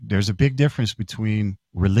there's a big difference between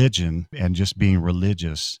religion and just being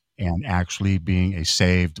religious and actually being a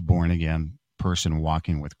saved, born-again person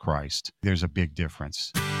walking with Christ. There's a big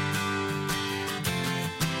difference.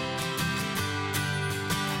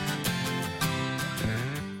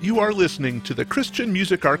 You are listening to the Christian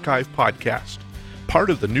Music Archive podcast, part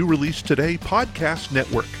of the New Release Today podcast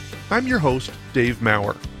network. I'm your host, Dave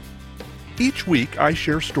Maurer. Each week, I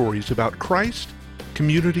share stories about Christ,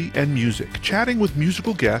 community, and music, chatting with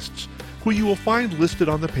musical guests who you will find listed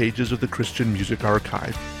on the pages of the Christian Music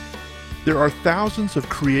Archive. There are thousands of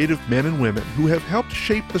creative men and women who have helped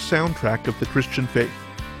shape the soundtrack of the Christian faith,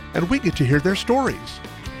 and we get to hear their stories,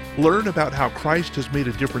 learn about how Christ has made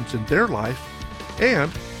a difference in their life, and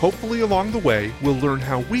hopefully along the way, we'll learn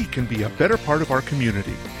how we can be a better part of our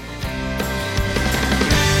community.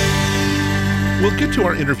 We'll get to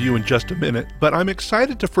our interview in just a minute, but I'm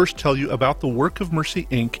excited to first tell you about the Work of Mercy,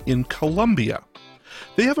 Inc. in Colombia.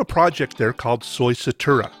 They have a project there called Soy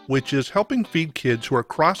Satura, which is helping feed kids who are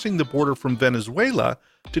crossing the border from Venezuela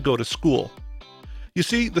to go to school. You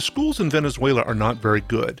see, the schools in Venezuela are not very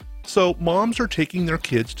good, so moms are taking their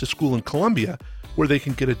kids to school in Colombia where they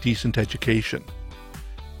can get a decent education.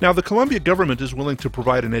 Now, the Colombia government is willing to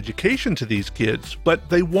provide an education to these kids, but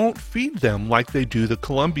they won't feed them like they do the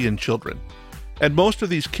Colombian children. And most of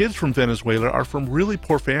these kids from Venezuela are from really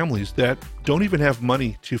poor families that don't even have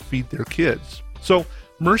money to feed their kids. So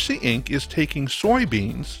Mercy Inc. is taking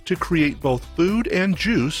soybeans to create both food and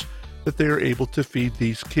juice that they are able to feed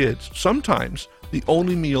these kids, sometimes the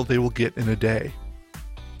only meal they will get in a day.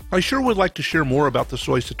 I sure would like to share more about the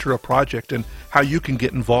Soy Satura project and how you can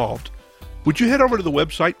get involved. Would you head over to the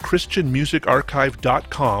website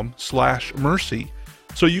christianmusicarchive.com/mercy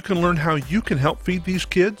so you can learn how you can help feed these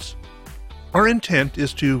kids? Our intent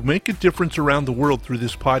is to make a difference around the world through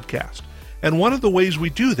this podcast, and one of the ways we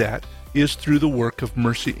do that is through the Work of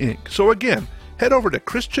Mercy, Inc. So again, head over to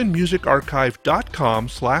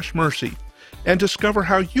christianmusicarchive.com/mercy and discover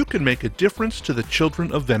how you can make a difference to the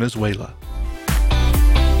children of Venezuela.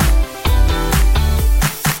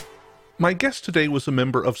 My guest today was a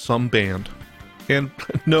member of some band. And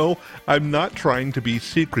no, I'm not trying to be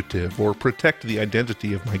secretive or protect the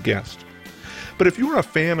identity of my guest. But if you are a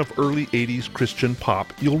fan of early 80s Christian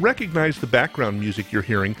pop, you'll recognize the background music you're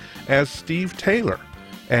hearing as Steve Taylor.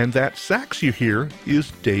 And that sax you hear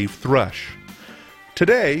is Dave Thrush.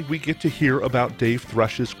 Today, we get to hear about Dave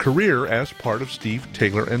Thrush's career as part of Steve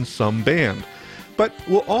Taylor and some band. But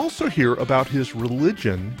we'll also hear about his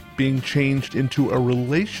religion being changed into a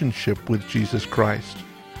relationship with Jesus Christ.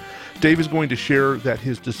 Dave is going to share that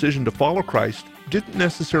his decision to follow Christ didn't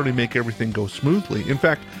necessarily make everything go smoothly. In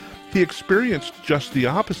fact, he experienced just the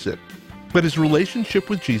opposite. But his relationship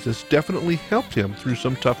with Jesus definitely helped him through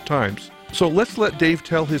some tough times. So let's let Dave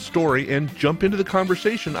tell his story and jump into the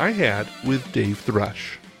conversation I had with Dave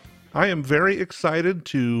Thrush. I am very excited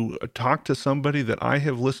to talk to somebody that I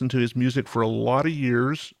have listened to his music for a lot of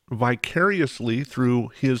years, vicariously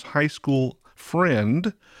through his high school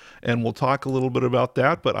friend, and we'll talk a little bit about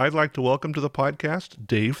that. But I'd like to welcome to the podcast,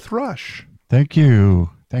 Dave Thrush. Thank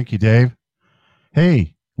you. Thank you, Dave.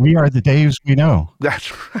 Hey, we are the Daves we know. That's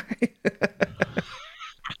right.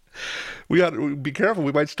 We got to be careful.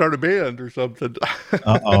 We might start a band or something.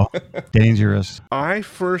 Uh-oh. Dangerous. I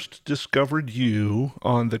first discovered you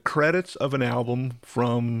on the credits of an album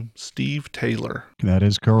from Steve Taylor. That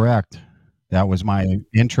is correct. That was my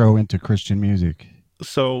intro into Christian music.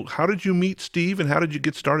 So how did you meet Steve and how did you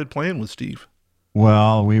get started playing with Steve?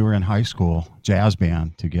 Well, we were in high school, jazz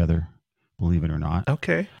band together, believe it or not.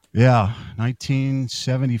 Okay. Yeah,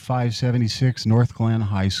 1975, 76, North Glen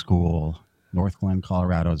High School. North Glen,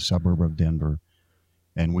 Colorado, a suburb of Denver.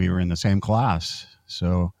 And we were in the same class.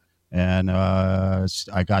 So, and I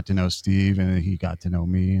got to know Steve and he got to know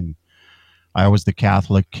me. And I was the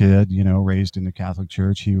Catholic kid, raised in the Catholic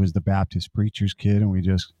church. He was the Baptist preacher's kid. And we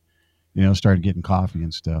just, started getting coffee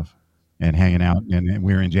and stuff and hanging out. And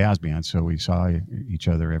we were in jazz band. So we saw each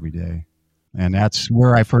other every day. And that's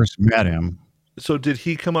where I first met him. So did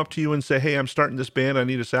he come up to you and say, hey, I'm starting this band. I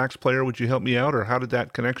need a sax player. Would you help me out? Or how did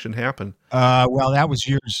that connection happen? Well, that was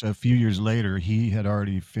a few years later. He had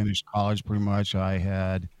already finished college pretty much.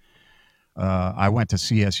 I went to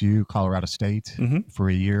CSU, Colorado State, for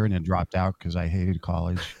a year and then dropped out because I hated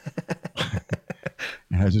college.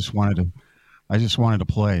 And I just wanted to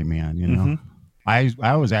play, man,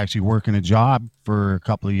 I was actually working a job for a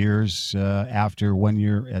couple of years after 1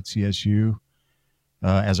 year at CSU.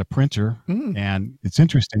 As a printer. And it's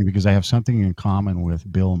interesting because I have something in common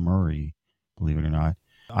with Bill Murray, believe it or not.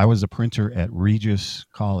 I was a printer at Regis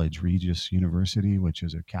College, Regis University, which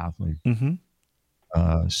is a Catholic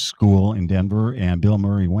school in Denver, and Bill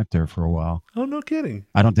Murray went there for a while. Oh, no kidding.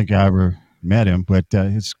 I don't think I ever met him, but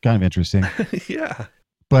it's kind of interesting. Yeah.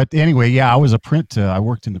 But anyway, yeah, I was a print. I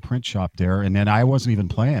worked in the print shop there, and then I wasn't even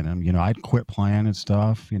playing him. I'd quit playing and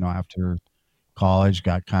stuff. After college,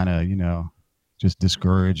 got kind of just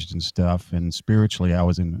discouraged and stuff. And spiritually, I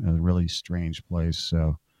was in a really strange place.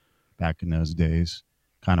 So back in those days,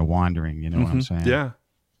 kind of wandering. You know what I'm saying? Yeah.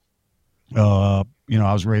 I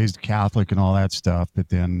was raised Catholic and all that stuff, but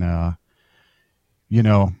then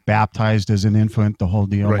baptized as an infant, the whole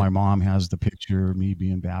deal. Right. My mom has the picture of me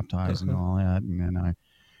being baptized and all that. And then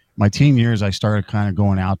my teen years, I started kind of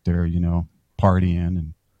going out there, partying,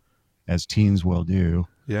 and as teens will do.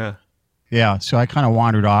 Yeah. Yeah. So I kind of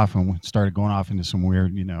wandered off and started going off into some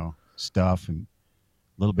weird, stuff and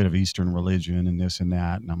a little bit of Eastern religion and this and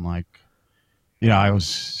that. And I'm like, I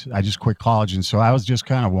just quit college. And so I was just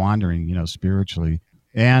kind of wandering, spiritually.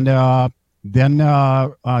 And then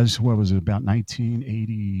what was it, about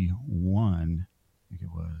 1981, I think it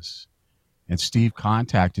was. And Steve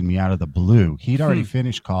contacted me out of the blue. He'd already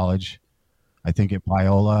finished college, I think at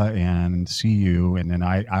Biola and CU. And then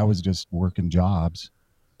I was just working jobs,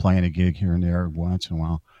 playing a gig here and there once in a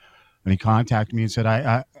while. And he contacted me and said,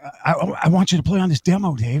 I want you to play on this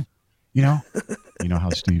demo, Dave. You know how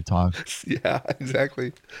Steve talks. Yeah,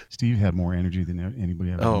 exactly. Steve had more energy than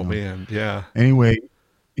anybody ever. Oh, man. Yeah. Anyway,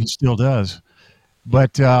 he still does.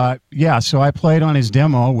 But so I played on his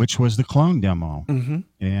demo, which was the Clone demo.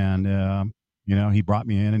 And, he brought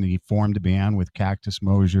me in and he formed a band with Cactus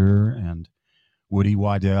Mosier and Woody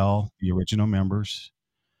Waddell, the original members.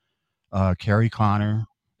 Kerry Connor,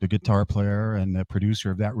 the guitar player, and the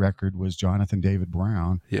producer of that record was Jonathan David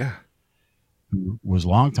Brown. Yeah. Who was a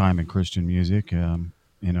long time in Christian music, and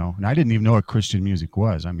I didn't even know what Christian music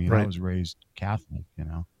was. I mean, Right. I was raised Catholic,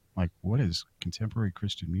 like, what is contemporary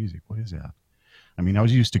Christian music? What is that? I mean, I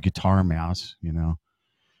was used to Guitar Mouse,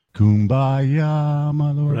 Kumbaya,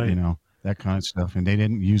 my Lord, Right. that kind of stuff. And they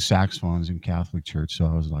didn't use saxophones in Catholic church. So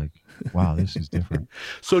I was like, wow, this is different.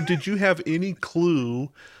 So did you have any clue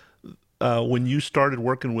when you started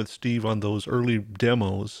working with Steve on those early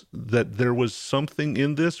demos that there was something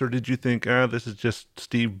in this, or did you think, this is just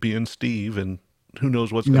Steve being Steve and who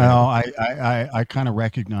knows what's going to happen? No, I kind of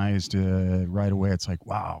recognized right away. It's like,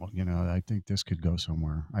 wow, I think this could go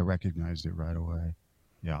somewhere. I recognized it right away.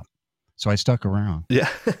 Yeah. So I stuck around. Yeah.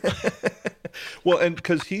 Well, and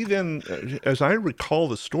because he then, as I recall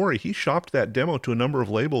the story, he shopped that demo to a number of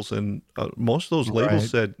labels, and most of those labels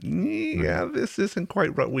said, yeah, this isn't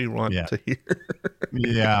quite what we want to hear.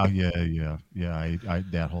 Yeah.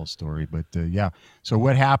 That whole story. But so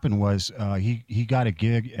what happened was he got a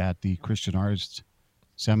gig at the Christian Arts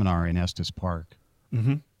Seminar in Estes Park.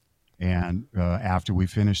 And after we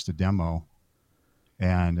finished the demo,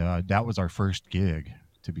 and that was our first gig,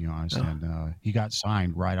 to be honest. And he got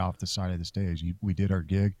signed right off the side of the stage. We did our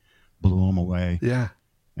gig, blew him away. Yeah.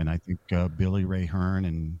 And I think Billy Ray Hearn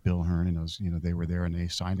and Bill Hearn and those, they were there and they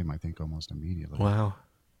signed him, I think, almost immediately. Wow.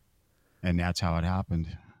 And that's how it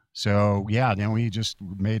happened. So, then we just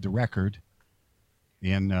made the record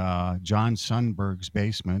in John Sundberg's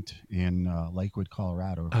basement in Lakewood,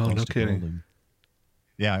 Colorado. Oh, no kidding. Golden.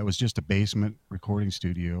 Yeah, it was just a basement recording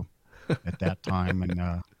studio at that time.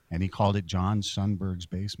 And he called it John Sundberg's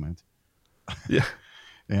basement. Yeah.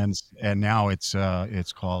 And now it's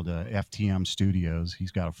called FTM Studios.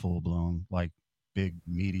 He's got a full blown big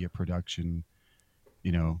media production,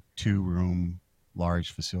 2-room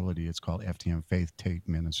large facility. It's called FTM Faith Tape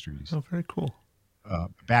Ministries. Oh, very cool.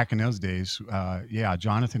 Back in those days,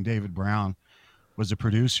 Jonathan David Brown was a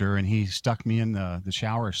producer, and he stuck me in the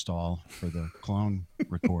shower stall for the Clone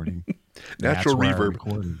recording. Natural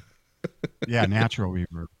reverb. Yeah, natural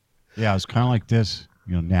reverb. Yeah, it's kind of like this,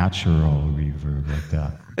 natural reverb like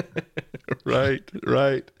that.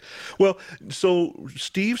 Right. Well, so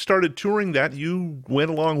Steve started touring that. You went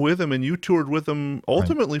along with him, and you toured with him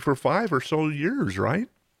ultimately for 5 or so years, right?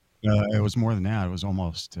 It was more than that. It was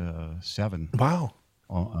almost 7. Wow.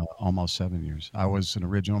 Almost 7 years. I was an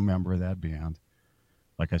original member of that band,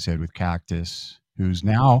 like I said, with Cactus, who's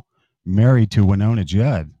now married to Winona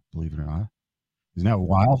Judd, believe it or not. Isn't that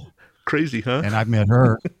wild? Crazy, huh? And I've met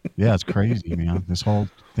her. Yeah, it's crazy, man. This whole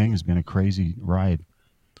thing has been a crazy ride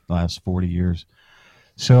the last 40 years.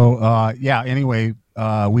 So, anyway,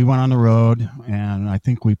 we went on the road, and I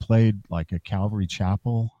think we played like a Calvary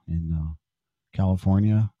Chapel in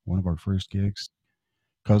California, one of our first gigs.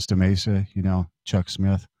 Costa Mesa, Chuck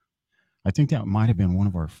Smith. I think that might have been one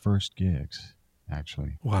of our first gigs,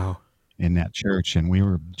 actually. Wow. In that church, and we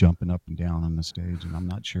were jumping up and down on the stage, and I'm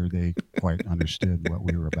not sure they quite understood what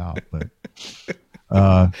we were about, but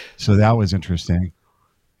so that was interesting.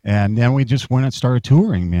 And then we just went and started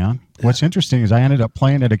touring, man. Yeah. What's interesting is I ended up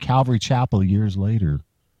playing at a Calvary Chapel years later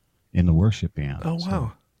in the worship band. Oh, wow.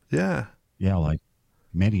 So, yeah. yeah, like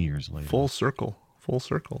many years later. Full circle. Full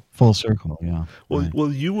circle. Full circle, yeah. Well, right.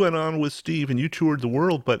 well, you went on with Steve and you toured the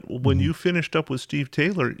world, but when Mhm. you finished up with Steve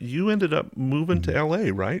Taylor, you ended up moving to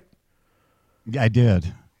LA, right? Yeah, I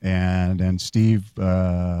did. And then Steve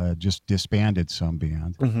just disbanded some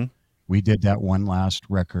band. Mm-hmm. We did that one last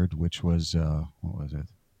record, which was, what was it?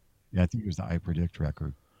 Yeah, I think it was the I Predict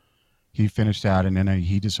record. He finished that, and then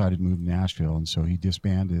he decided to move to Nashville, and so he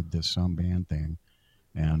disbanded the Some Band thing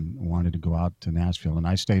and wanted to go out to Nashville. And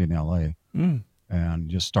I stayed in L.A. And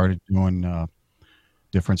just started doing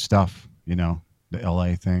different stuff, you know, the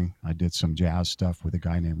L.A. thing. I did some jazz stuff with a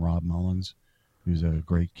guy named Rob Mullins, who's a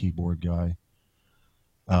great keyboard guy,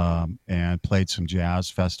 and played some jazz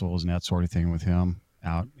festivals and that sort of thing with him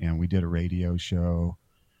out. And we did a radio show,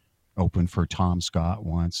 opened for Tom Scott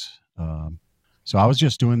once. So I was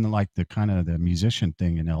just doing the kind of the musician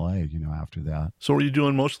thing in LA, you know, after that. So were you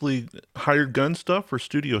doing mostly hired gun stuff or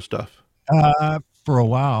studio stuff? For a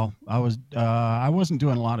while, I wasn't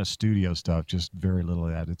doing a lot of studio stuff, just very little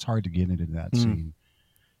of that. It's hard to get into that scene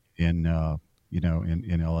in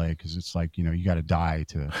in LA, because it's like, you know, you got to die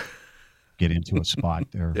to get into a spot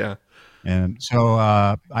there. Yeah. And so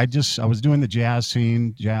I was doing the jazz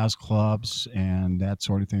scene, jazz clubs, and that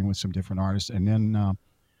sort of thing with some different artists. And then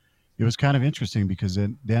it was kind of interesting because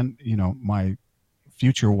then you know, my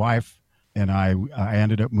future wife and I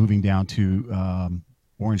ended up moving down to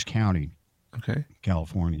Orange County, Okay.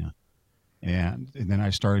 California, and then I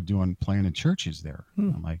started playing in churches there.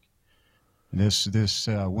 I'm like, this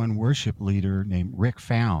one worship leader named Rick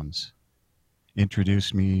Founds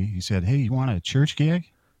introduced me. He said, "Hey, you want a church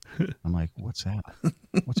gig?" I'm like, "What's that?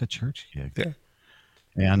 What's a church gig?" Yeah.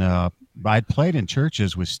 And I'd played in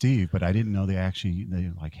churches with Steve, but I didn't know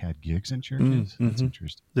they like had gigs in churches. That's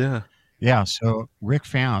interesting. Yeah. Yeah. So Rick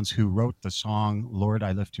Founds, who wrote the song "Lord,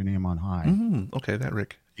 I Lift Your Name on High," Okay, that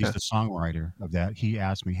Rick. he's the songwriter of that. He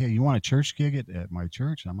asked me, "Hey, you want a church gig at my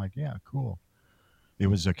church?" And I'm like, "Yeah, cool." It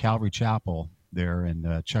was a Calvary Chapel there,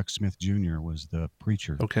 and Chuck Smith Jr. was the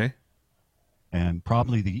preacher. Okay. And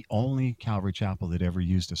probably the only Calvary Chapel that ever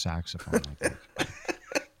used a saxophone. I think.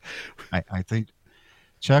 I think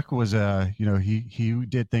Chuck was he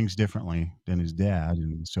did things differently than his dad,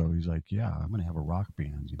 and so he's like, "Yeah, I'm going to have a rock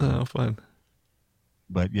band." You know? Oh, fun.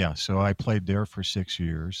 But yeah, so I played there for 6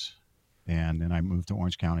 years, and then I moved to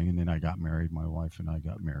Orange County, and then I got married. My wife and I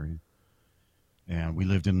got married, and we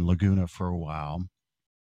lived in Laguna for a while,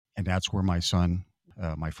 and that's where my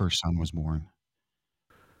first son was born.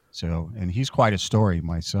 So, and he's quite a story,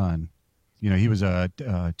 my son. You know, he was a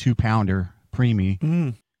 2-pounder preemie,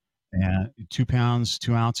 and 2 pounds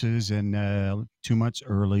 2 ounces, and 2 months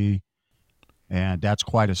early, and that's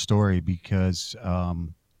quite a story because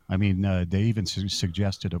they even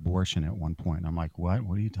suggested abortion at one point. And I'm like, what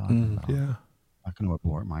are you talking about? Yeah. I'm not going to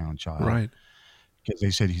abort my own child, Right. because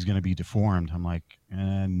they said he's going to be deformed. I'm like,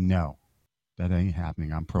 no, that ain't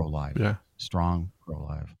happening. I'm pro-life. Yeah. Strong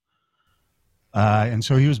pro-life. And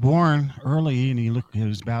so he was born early, and he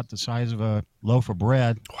was about the size of a loaf of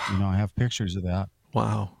bread. Wow. You know, I have pictures of that.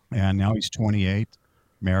 Wow. And now he's 28,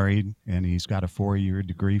 married, and he's got a 4-year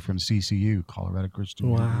degree from CCU, Colorado Christian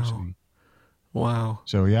University. Wow.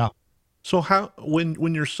 So yeah. So how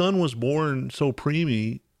when your son was born so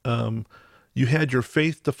preemie, you had your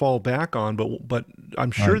faith to fall back on, but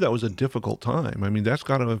I'm sure that was a difficult time. I mean, that's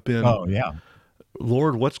got to have been. Oh yeah.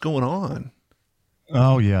 Lord, what's going on?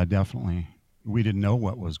 Oh yeah, definitely. We didn't know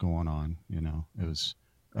what was going on. You know, it was.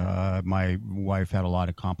 My wife had a lot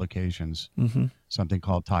of complications, something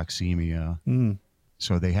called toxemia.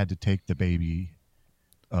 So they had to take the baby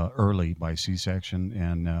early by C-section,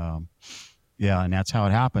 and and that's how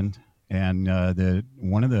it happened. And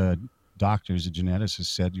one of the doctors, a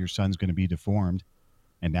geneticist, said your son's going to be deformed,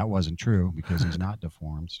 and that wasn't true because he's not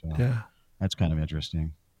deformed. So that's kind of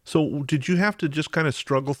interesting. So did you have to just kind of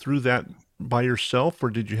struggle through that by yourself, or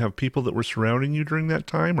did you have people that were surrounding you during that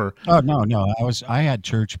time? Or no, I had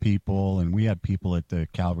church people, and we had people at the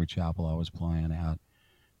Calvary Chapel I was playing at,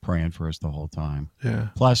 praying for us the whole time. Yeah.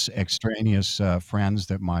 Plus extraneous friends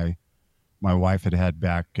that my wife had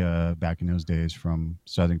back in those days from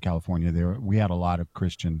Southern California. We had a lot of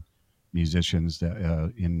Christian musicians that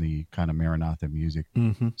in the kind of Maranatha music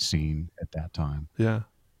scene at that time. Yeah.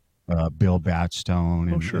 Bill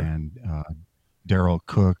Batstone and Daryl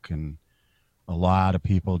Cook, and a lot of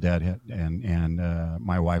people that and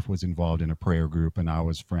my wife was involved in a prayer group, and I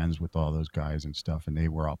was friends with all those guys and stuff, and they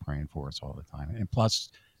were all praying for us all the time. And plus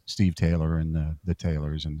Steve Taylor and the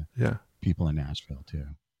Taylors and people in Nashville too.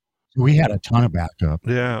 We had a ton of backup.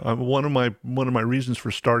 Yeah, one of my reasons for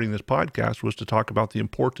starting this podcast was to talk about the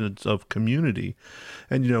importance of community,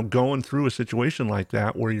 and going through a situation like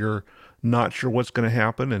that where you're not sure what's going to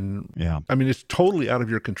happen, and Yeah, I mean it's totally out of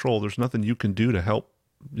your control. There's nothing you can do to help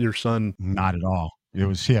your son. not at all. It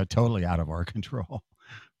was, yeah, totally out of our control.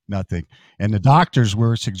 Nothing. And the doctors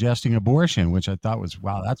were suggesting abortion, which I thought was,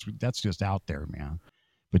 wow, that's just out there, man.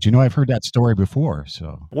 But I've heard that story before.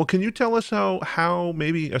 So Well, can you tell us how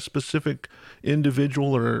maybe a specific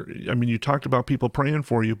individual, or I mean, you talked about people praying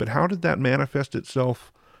for you, but how did that manifest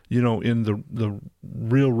itself, in the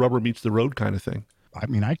real rubber meets the road kind of thing? I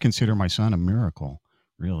mean, I consider my son a miracle,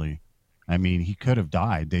 really. I mean, he could have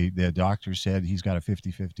died. The doctor said he's got a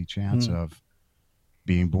 50-50 chance Hmm. of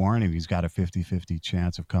being born, and he's got a 50-50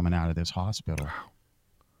 chance of coming out of this hospital.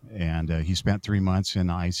 And he spent 3 months in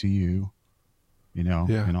the ICU, Yeah.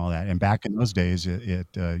 and all that. And back in those days, it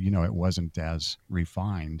wasn't as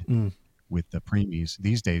refined Mm. with the preemies.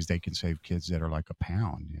 These days, they can save kids that are like a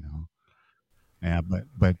pound. Yeah,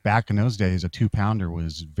 but back in those days, a 2-pounder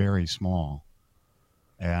was very small.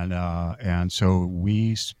 And so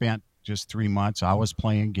we spent just 3 months. I was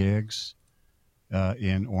playing gigs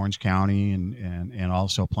in Orange County, and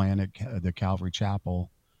also playing at the Calvary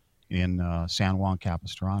Chapel in San Juan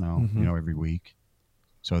Capistrano, Hmm. every week.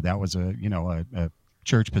 So that was a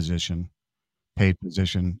church position, paid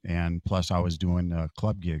position, and plus I was doing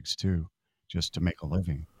club gigs too, just to make a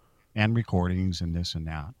living, and recordings and this and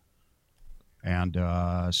that. And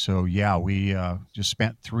so yeah, we just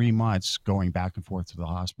spent 3 months going back and forth to the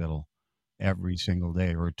hospital every single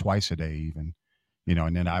day, or twice a day even.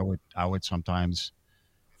 And then I would sometimes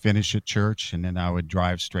finish at church, and then I would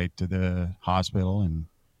drive straight to the hospital and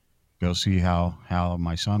go see how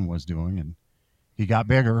my son was doing. And he got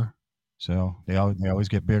bigger, so they always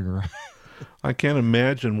get bigger. I can't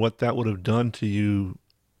imagine what that would have done to you,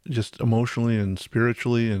 just emotionally and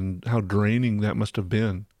spiritually, and how draining that must have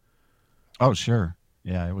been. Oh, sure.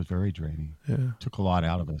 Yeah, it was very draining. Yeah. Took a lot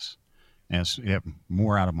out of us, and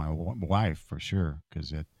more out of my wife for sure,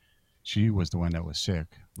 because she was the one that was sick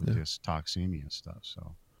with Yeah. this toxemia stuff.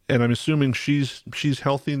 So. And I'm assuming she's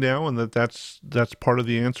healthy now, and that's part of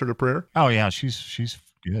the answer to prayer. Oh yeah, she's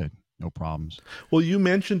good. No problems. Well, you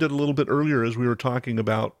mentioned it a little bit earlier as we were talking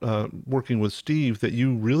about working with Steve, that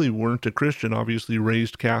you really weren't a Christian, obviously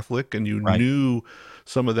raised Catholic, and you Right. knew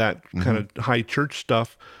some of that kind Hmm. of high church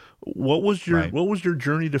stuff. What was your Right. what was your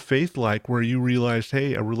journey to faith like, where you realized,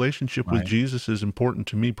 hey, a relationship with Right. Jesus is important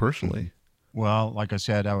to me Mhm. personally? Well, like I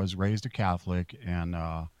said, I was raised a Catholic, and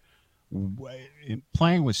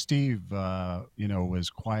playing with Steve, was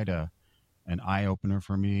quite an eye opener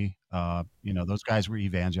for me. Those guys were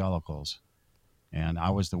evangelicals, and I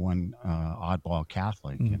was the one oddball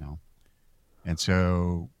Catholic. Mm. And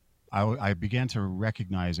so I began to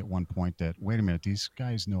recognize at one point that, wait a minute, these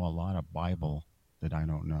guys know a lot of Bible that I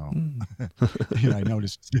don't know. Mm. I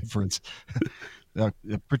noticed the difference.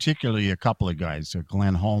 Particularly a couple of guys,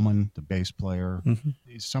 Glenn Holman, the bass player. Mhm.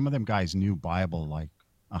 Some of them guys knew Bible like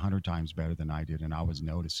 100 times better than I did, and I was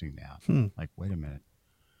noticing that. Hmm. Like, wait a minute,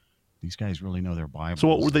 these guys really know their So,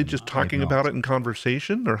 what were Bibles, they and just I talking don't. about it in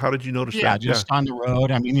conversation, or how did you notice Yeah, that? Yeah, just on the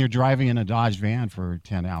road. I mean, you're driving in a Dodge van for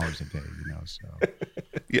 10 hours a day, so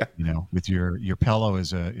yeah, with your pillow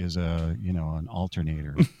is a an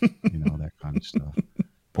alternator, that kind of stuff,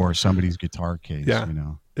 or somebody's guitar case, yeah,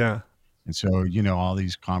 yeah. and so all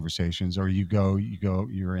these conversations, or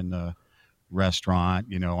you're in the restaurant,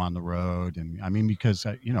 on the road, and I mean, because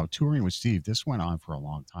touring with Steve, this went on for a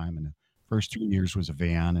long time, and the first 3 years was a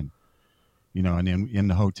van, and and then in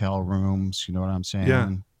the hotel rooms, you know what I'm Yeah.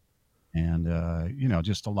 saying, and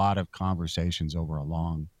just a lot of conversations over a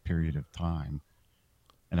long period of time.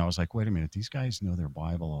 And I was like, wait a minute, these guys know their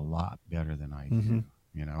Bible a lot better than I Hmm.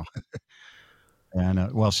 do,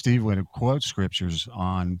 And well, Steve would quote scriptures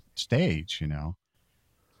on stage, And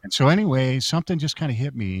so anyway, something just kind of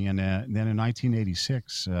hit me, and then in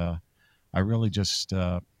 1986, I really just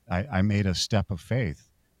I made a step of faith.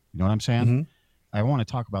 You know what I'm saying? Hmm. I want to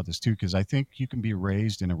talk about this too, because I think you can be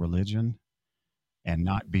raised in a religion and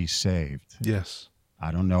not be saved. Yes.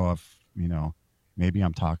 I don't know if maybe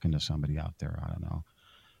I'm talking to somebody out there. I don't know.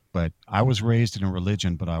 But I was raised in a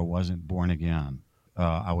religion, but I wasn't born again.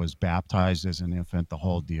 I was baptized as an infant, the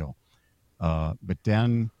whole deal. But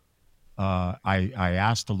then I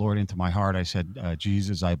asked the Lord into my heart. I said,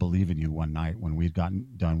 Jesus, I believe in you, one night when we'd gotten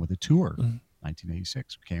done with a tour, Mm.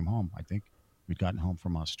 1986. We came home. I think we'd gotten home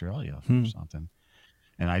from Australia or Hmm. something.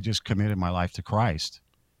 And I just committed my life to Christ.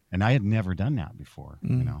 And I had never done that before,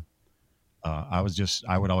 Mm.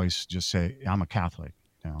 I would always just say, I'm a Catholic,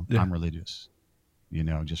 Yeah. I'm religious,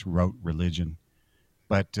 just wrote religion.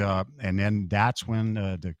 But and then that's when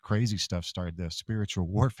the crazy stuff started. The spiritual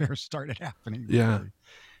warfare started happening. Yeah. Really,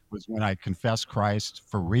 was when I confessed Christ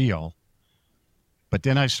for real. But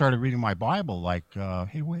then I started reading my Bible, like,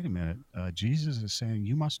 hey, wait a minute, Jesus is saying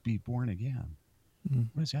you must be born again. Mm.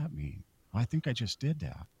 What does that mean? I think I just did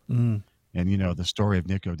that. Mm. And the story of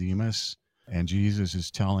Nicodemus, and Jesus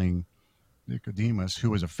is telling Nicodemus, who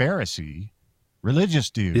was a Pharisee, religious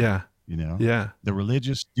dude. Yeah. The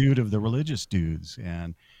religious dude of the religious dudes.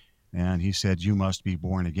 And he said, you must be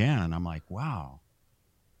born again. And I'm like, wow,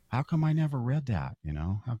 how come I never read that?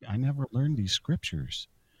 I never learned these scriptures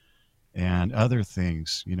and other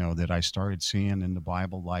things, that I started seeing in the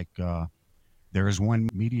Bible, like there is one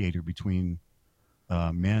mediator between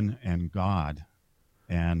men and God,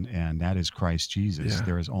 and that is Christ Jesus. Yeah.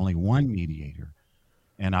 There is only one mediator.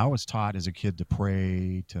 And I was taught as a kid to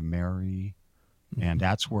pray to Mary. And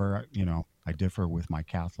that's where, I differ with my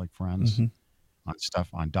Catholic friends on stuff,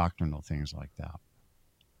 on doctrinal things like that.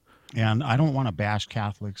 And I don't want to bash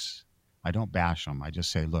Catholics. I don't bash them. I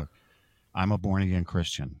just say, look, I'm a born again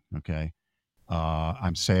Christian. Okay.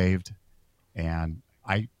 I'm saved. And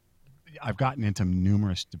I've gotten into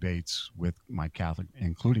numerous debates with my Catholic,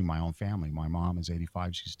 including my own family. My mom is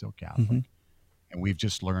 85. She's still Catholic. And we've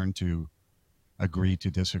just learned to agree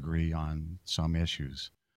to disagree on some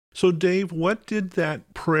issues. So Dave, what did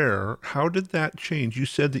that prayer, how did that change? You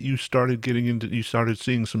said that you started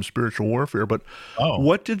seeing some spiritual warfare, but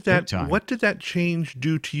what did that change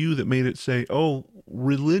do to you that made it say, oh,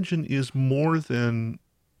 religion is more than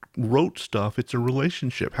rote stuff, it's a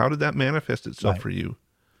relationship? How did that manifest itself for you?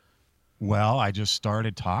 Well, I just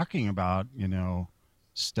started talking about,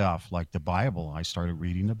 stuff like the Bible. I started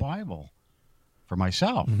reading the Bible for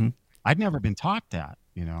myself. I'd never been taught that,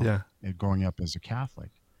 growing up as a Catholic.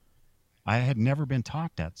 I had never been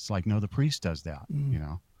taught that. It's like, no, the priest does that,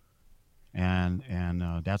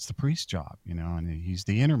 and that's the priest's job, and he's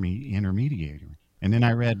the intermediary. And then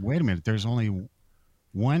I read, wait a minute, there's only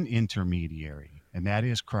one intermediary, and that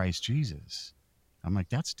is Christ Jesus. I'm like,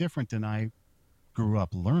 that's different than I grew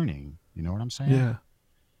up learning. You know what I'm saying? Yeah.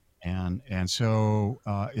 And so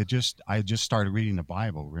I just started reading the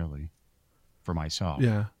Bible really for myself.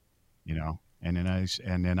 Yeah.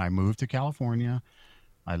 And then I moved to California.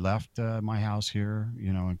 I left my house here,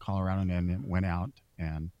 in Colorado, and then went out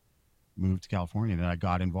and moved to California. And I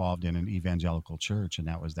got involved in an evangelical church, and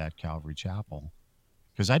that was that Calvary Chapel,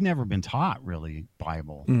 because I'd never been taught really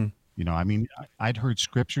Bible. I'd heard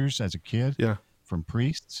scriptures as a kid from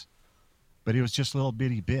priests, but it was just little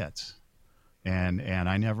bitty bits. And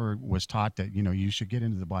I never was taught that, you should get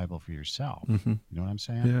into the Bible for yourself. You know what I'm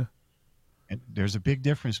saying? Yeah. And there's a big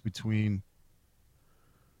difference between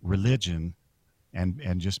religion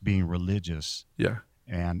and just being religious,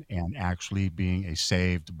 and actually being a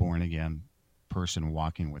saved, born again person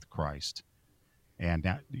walking with Christ. And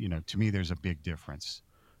that, to me, there's a big difference.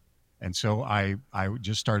 And so I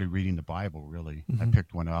just started reading the Bible, really. I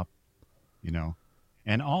picked one up,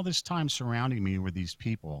 and all this time surrounding me were these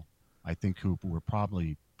people, I think, who were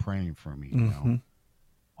probably praying for me,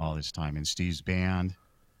 all this time. In Steve's band,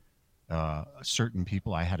 certain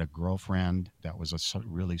people. I had a girlfriend that was a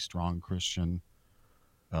really strong Christian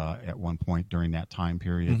at one point during that time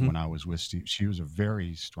period when I was with Steve. She was a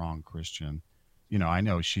very strong Christian. I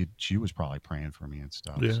know she was probably praying for me and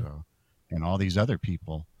stuff. Yeah. So, and all these other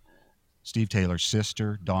people, Steve Taylor's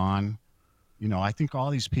sister, Dawn, I think all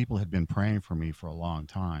these people had been praying for me for a long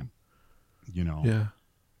time, Yeah.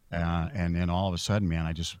 And then all of a sudden, man,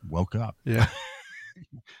 I just woke up. Yeah.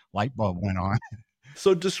 Light bulb went on.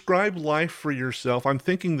 So describe life for yourself. I'm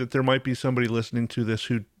thinking that there might be somebody listening to this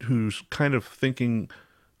who's kind of thinking,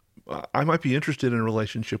 I might be interested in a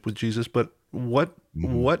relationship with Jesus, but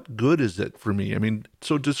what good is it for me? I mean,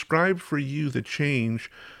 so describe for you the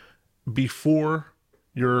change before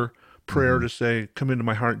your prayer to say, come into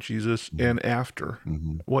my heart, Jesus, and after.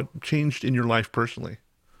 What changed in your life personally?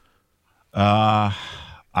 I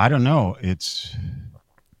don't know. It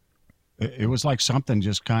was like something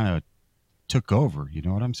just kind of took over. You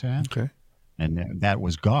know what I'm saying? Okay. And that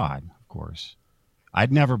was God, of course.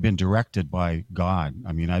 I'd never been directed by God.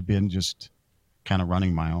 I mean, I'd been just kind of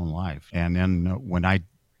running my own life. And then when I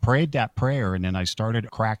prayed that prayer, and then I started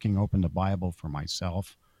cracking open the Bible for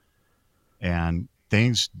myself, and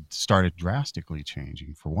things started drastically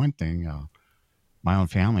changing. For one thing, my own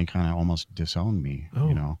family kind of almost disowned me,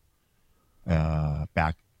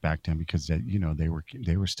 back then, because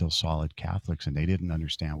they were still solid Catholics, and they didn't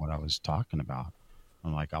understand what I was talking about.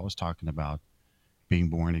 I was talking about being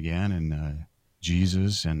born again and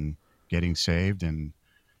Jesus and getting saved and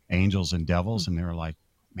angels and devils, and they were like,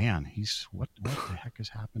 "Man, what the heck has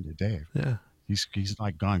happened to Dave?" Yeah. He's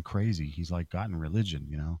like gone crazy. He's like gotten religion,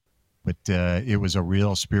 you know. But it was a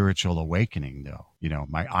real spiritual awakening, though. You know,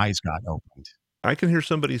 my eyes got opened. I can hear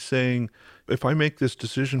somebody saying, if I make this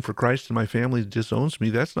decision for Christ and my family disowns me,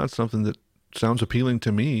 that's not something that sounds appealing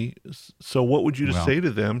to me. So what would you just Well, say to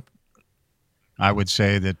them? I would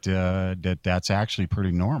say that that's actually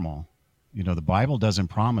pretty normal. You know, the Bible doesn't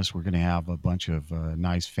promise we're going to have a bunch of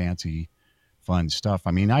nice, fancy, fun stuff.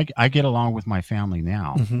 I mean, I get along with my family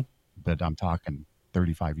now, Mm-hmm. but I'm talking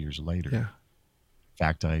 35 years later. Yeah. In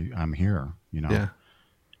fact, I'm here, you know, Yeah.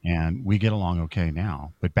 and we get along okay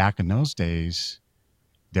now. But back in those days,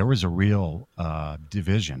 there was a real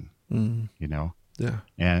division, Mm. you know, Yeah.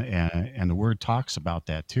 and the word talks about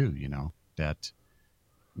that too, you know, that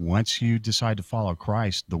once you decide to follow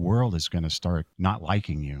Christ, the world is going to start not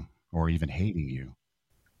liking you or even hating you.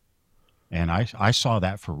 And I saw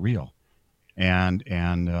that for real. And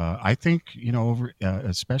I think, you know, over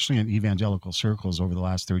especially in evangelical circles over the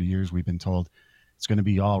last 30 years, we've been told it's going to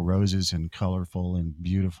be all roses and colorful and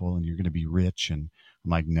beautiful, and you're going to be rich. And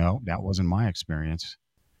I'm like, no, that wasn't my experience.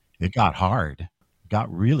 It got hard, it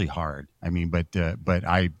got really hard. I mean, but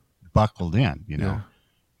I buckled in, you know. Yeah.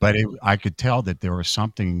 But I could tell that there was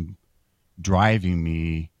something driving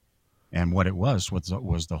me, and what it was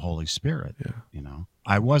the Holy Spirit. Yeah. You know,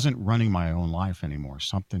 I wasn't running my own life anymore.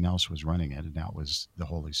 Something else was running it, and that was the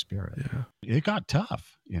Holy Spirit. Yeah. It got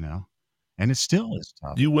tough, you know, and it still is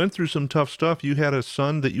tough. You went through some tough stuff. You had a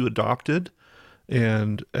son that you adopted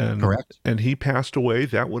and Correct. he passed away.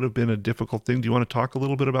 That would have been a difficult thing. Do you want to talk a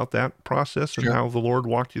little bit about that process and Sure. how the Lord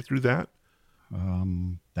walked you through that?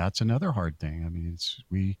 That's another hard thing. I mean,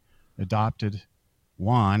 we adopted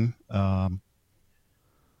Juan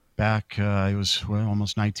back. It was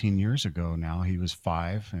almost 19 years ago now. He was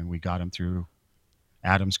 5, and we got him through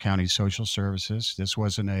Adams County Social Services. This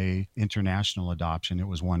wasn't a international adoption. It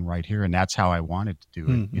was one right here, and that's how I wanted to do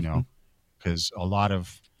it. Mm-hmm. You know, because a lot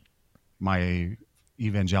of my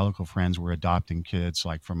evangelical friends were adopting kids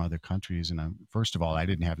like from other countries, and first of all, I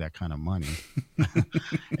didn't have that kind of money,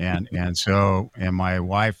 and my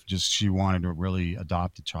wife she wanted to really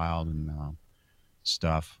adopt a child and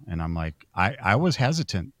stuff, and I'm like, I was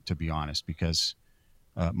hesitant, to be honest, because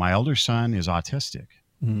my elder son is autistic,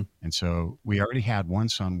 Mm-hmm. and so we already had one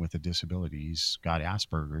son with a disability. He's got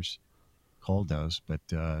Asperger's, Cole does, but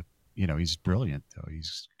you know, he's brilliant though.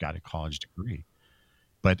 He's got a college degree,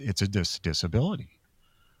 but it's a disability.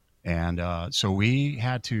 And so we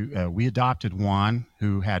had to we adopted Juan,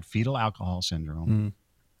 who had fetal alcohol syndrome. Mm-hmm.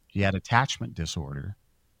 He had attachment disorder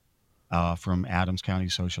from Adams County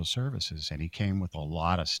Social Services, and he came with a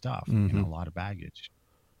lot of stuff, you know, a lot of baggage.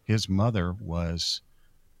 His mother was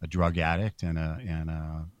a drug addict and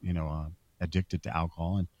you know, addicted to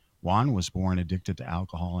alcohol, and Juan was born addicted to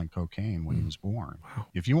alcohol and cocaine when he was born. Wow.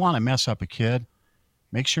 If you want to mess up a kid,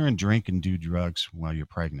 make sure and drink and do drugs while you're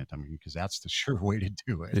pregnant. I mean, because that's the sure way to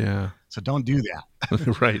do it. Yeah. So don't do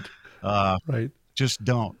that. Right. Uh, Right. just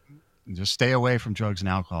don't. Just stay away from drugs and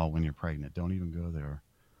alcohol when you're pregnant. Don't even go there.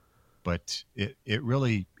 But it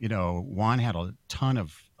really, you know, Juan had a ton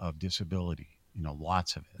of disability, you know,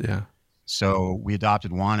 lots of it. Yeah. So we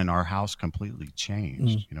adopted Juan, and our house completely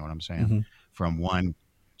changed. You know what I'm saying? Mm-hmm. From one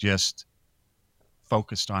just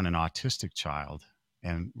focused on an autistic child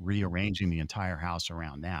and rearranging the entire house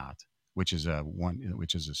around that, which is a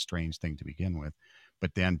strange thing to begin with.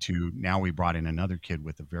 But then to now we brought in another kid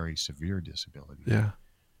with a very severe disability, Yeah.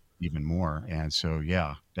 even more. And so,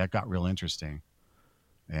 yeah, that got real interesting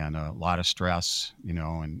and a lot of stress, you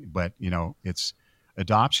know, but you know,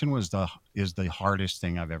 adoption is the hardest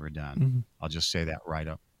thing I've ever done. Mm-hmm. I'll just say that right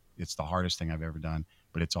up. It's the hardest thing I've ever done,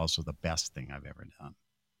 but it's also the best thing I've ever done.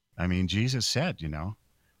 I mean, Jesus said, you know,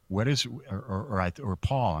 what is, or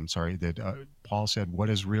Paul, I'm sorry, that Paul said, what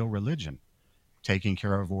is real religion? Taking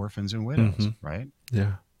care of orphans and widows, right?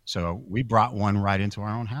 Yeah. So we brought one right into our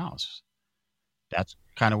own house. That's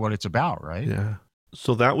kind of what it's about, right? Yeah.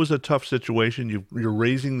 So that was a tough situation. You're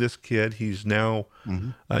raising this kid. He's now,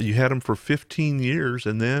 you had him for 15 years,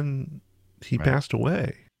 and then he passed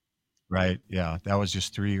away. Right. Yeah. That was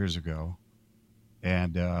just 3 years ago.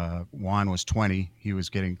 And Juan was 20. He was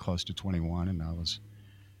getting close to 21,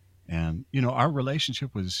 and you know, our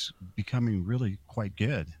relationship was becoming really quite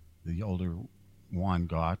good. The older Juan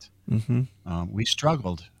got, we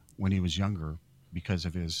struggled when he was younger because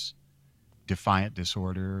of his defiant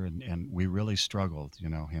disorder, and we really struggled, you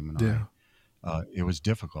know, him and I. It was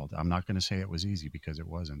difficult. I'm not going to say it was easy, because it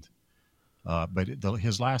wasn't. But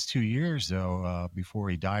his last 2 years, though, before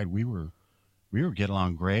he died, we were getting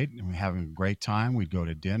along great, and we were having a great time. We'd go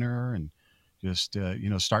to dinner and just you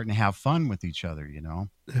know, starting to have fun with each other, you know.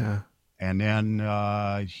 Yeah. And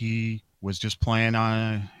then he was just playing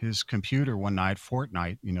on his computer one night,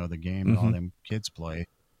 Fortnite, the game all them kids play.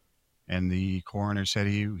 And the coroner said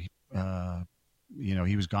he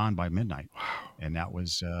was gone by midnight. Wow. And that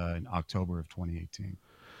was in October of 2018.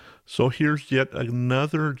 So here's yet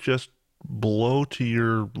another just blow to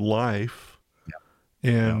your life.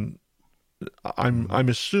 Yep. And yep. I'm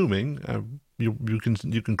assuming,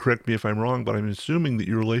 you can correct me if I'm wrong, but I'm assuming that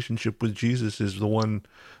your relationship with Jesus is the one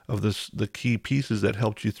of the key pieces that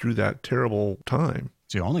helped you through that terrible time.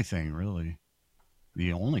 It's the only thing, really.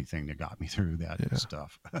 The only thing that got me through that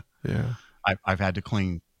stuff. Yeah. I've had to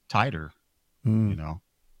cling tighter,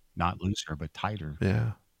 not looser, but tighter.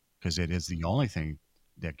 Yeah. Because it is the only thing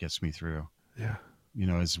that gets me through. Yeah.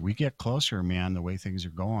 As we get closer, man, the way things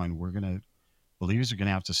are going, believers are going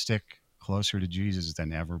to have to stick closer to Jesus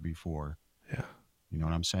than ever before. Yeah. You know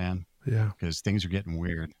what I'm saying? Yeah. Because things are getting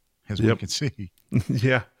weird, as we can see.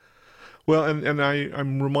 Yeah. Well, and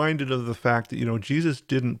I'm reminded of the fact that, Jesus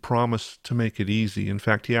didn't promise to make it easy. In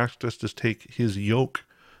fact, he asked us to take his yoke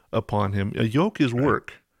upon him. A yoke is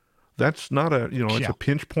work. That's not it's a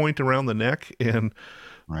pinch point around the neck,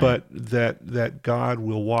 but that God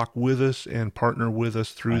will walk with us and partner with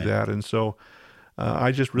us through that. And so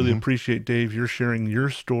I just really appreciate, Dave, you're sharing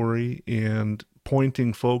your story and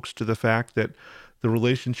pointing folks to the fact that the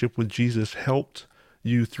relationship with Jesus helped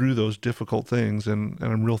you through those difficult things, and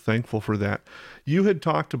I'm real thankful for that. You had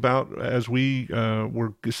talked about, as we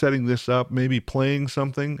were setting this up, maybe playing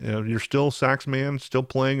something. You're still sax man, still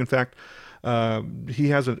playing. In fact, he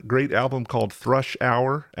has a great album called Thrush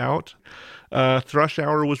Hour out. Thrush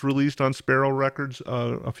Hour was released on Sparrow Records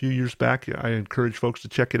a few years back. I encourage folks to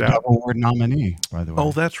check it out. Dove Award nominee, by the way.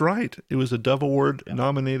 Oh, that's right. It was a Dove Award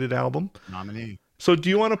nominated album. Nominee. So do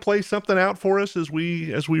you want to play something out for us as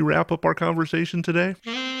we wrap up our conversation today?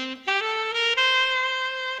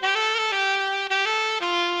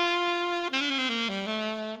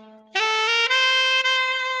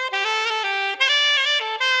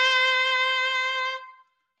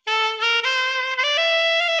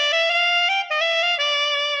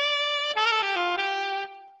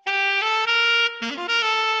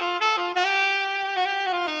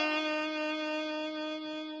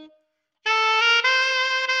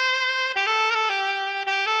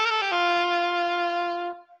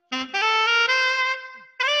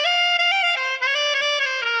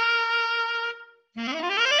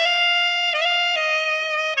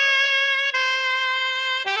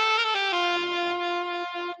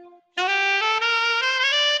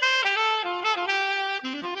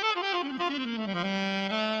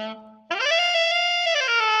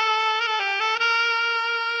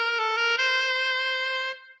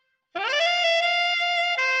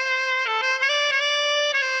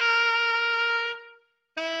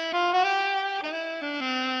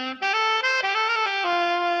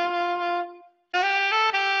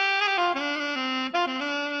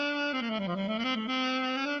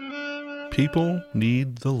 People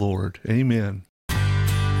need the Lord. Amen.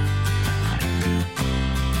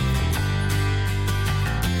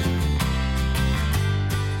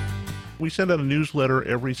 We send out a newsletter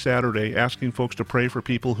every Saturday asking folks to pray for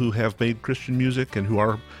people who have made Christian music and who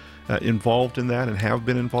are involved in that and have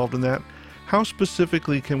been involved in that. How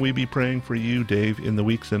specifically can we be praying for you, Dave, in the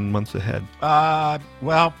weeks and months ahead?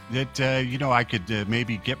 Well, I could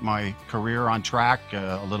maybe get my career on track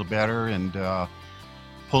a little better and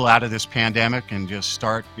pull out of this pandemic and just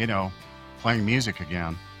start, playing music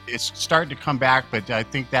again. It's starting to come back, but I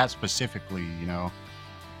think that specifically,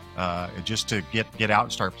 just to get out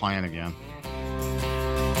and start playing again.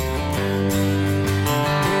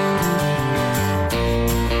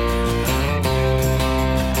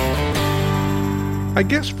 I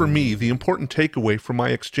guess for me, the important takeaway from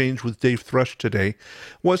my exchange with Dave Thrush today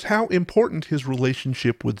was how important his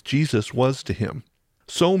relationship with Jesus was to him.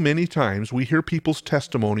 So many times we hear people's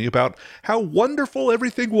testimony about how wonderful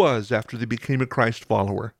everything was after they became a Christ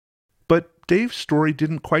follower. But Dave's story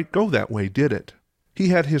didn't quite go that way, did it? He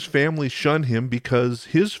had his family shun him because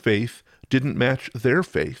his faith didn't match their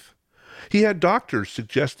faith. He had doctors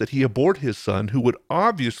suggest that he abort his son, who would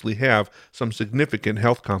obviously have some significant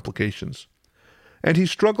health complications. And he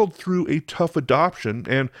struggled through a tough adoption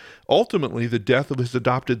and ultimately the death of his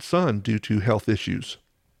adopted son due to health issues.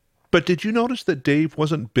 But did you notice that Dave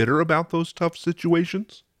wasn't bitter about those tough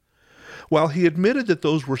situations? While he admitted that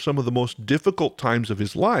those were some of the most difficult times of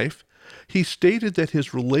his life, he stated that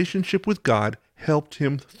his relationship with God helped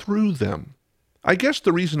him through them. I guess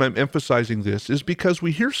the reason I'm emphasizing this is because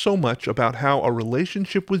we hear so much about how a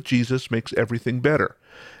relationship with Jesus makes everything better.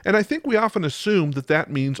 And I think we often assume that that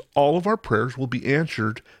means all of our prayers will be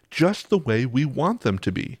answered just the way we want them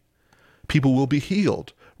to be. People will be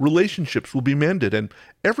healed, relationships will be mended, and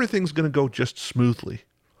everything's going to go just smoothly.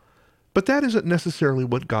 But that isn't necessarily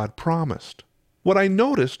what God promised. What I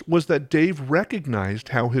noticed was that Dave recognized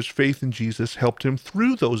how his faith in Jesus helped him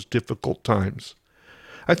through those difficult times.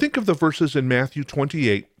 I think of the verses in Matthew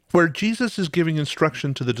 28 where Jesus is giving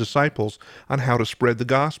instruction to the disciples on how to spread the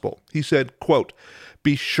gospel. He said, quote,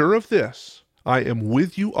 "Be sure of this, I am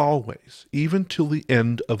with you always, even till the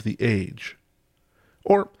end of the age."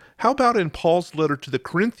 Or how about in Paul's letter to the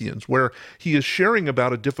Corinthians, where he is sharing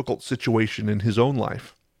about a difficult situation in his own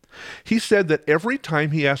life? He said that every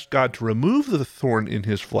time he asked God to remove the thorn in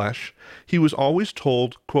his flesh, he was always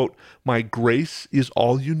told, quote, "My grace is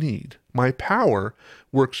all you need. My power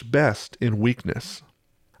works best in weakness."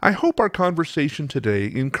 I hope our conversation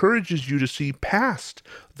today encourages you to see past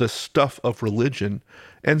the stuff of religion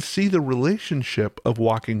and see the relationship of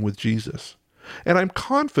walking with Jesus. And I'm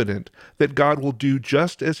confident that God will do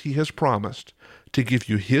just as he has promised, to give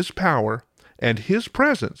you his power and his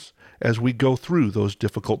presence as we go through those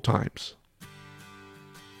difficult times.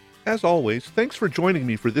 As always, thanks for joining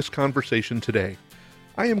me for this conversation today.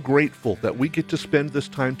 I am grateful that we get to spend this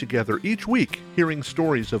time together each week hearing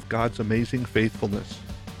stories of God's amazing faithfulness.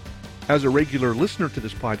 As a regular listener to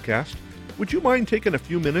this podcast, would you mind taking a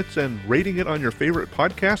few minutes and rating it on your favorite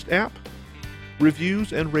podcast app?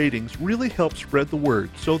 Reviews and ratings really help spread the word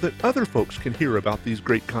so that other folks can hear about these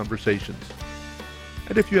great conversations.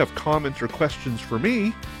 And if you have comments or questions for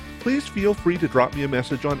me, please feel free to drop me a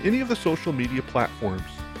message on any of the social media platforms.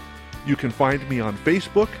 You can find me on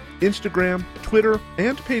Facebook, Instagram, Twitter,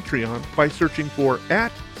 and Patreon by searching for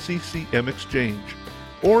 @CCMExchange.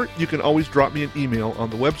 Or you can always drop me an email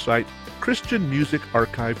on the website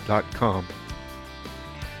christianmusicarchive.com.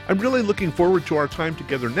 I'm really looking forward to our time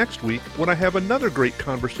together next week when I have another great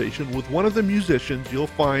conversation with one of the musicians you'll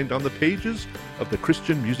find on the pages of the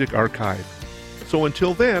Christian Music Archive. So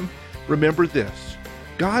until then, remember this: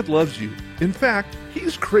 God loves you. In fact,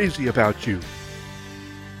 he's crazy about you.